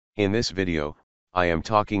In this video, I am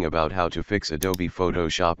talking about how to fix Adobe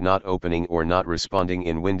Photoshop not opening or not responding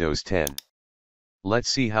in Windows 10. Let's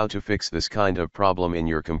see how to fix this kind of problem in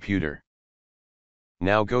your computer.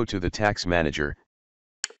 Now go to the Task Manager.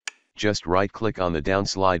 Just right-click on the down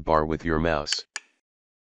slide bar with your mouse.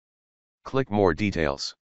 Click More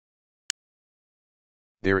Details.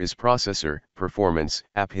 There is Processor, Performance,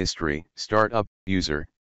 App History, Startup, User,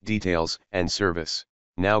 Details, and Service.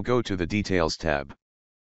 Now go to the Details tab.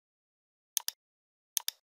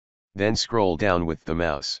 Then scroll down with the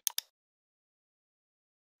mouse.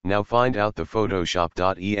 Now find out the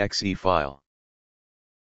Photoshop.exe file.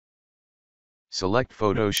 Select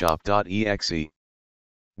Photoshop.exe.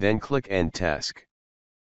 Then click End Task.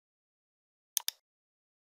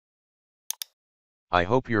 I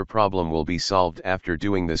hope your problem will be solved after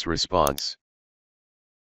doing this response.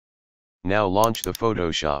 Now launch the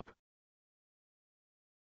Photoshop.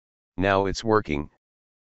 Now it's working.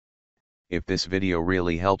 If this video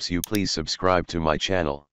really helps you, please subscribe to my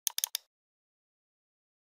channel.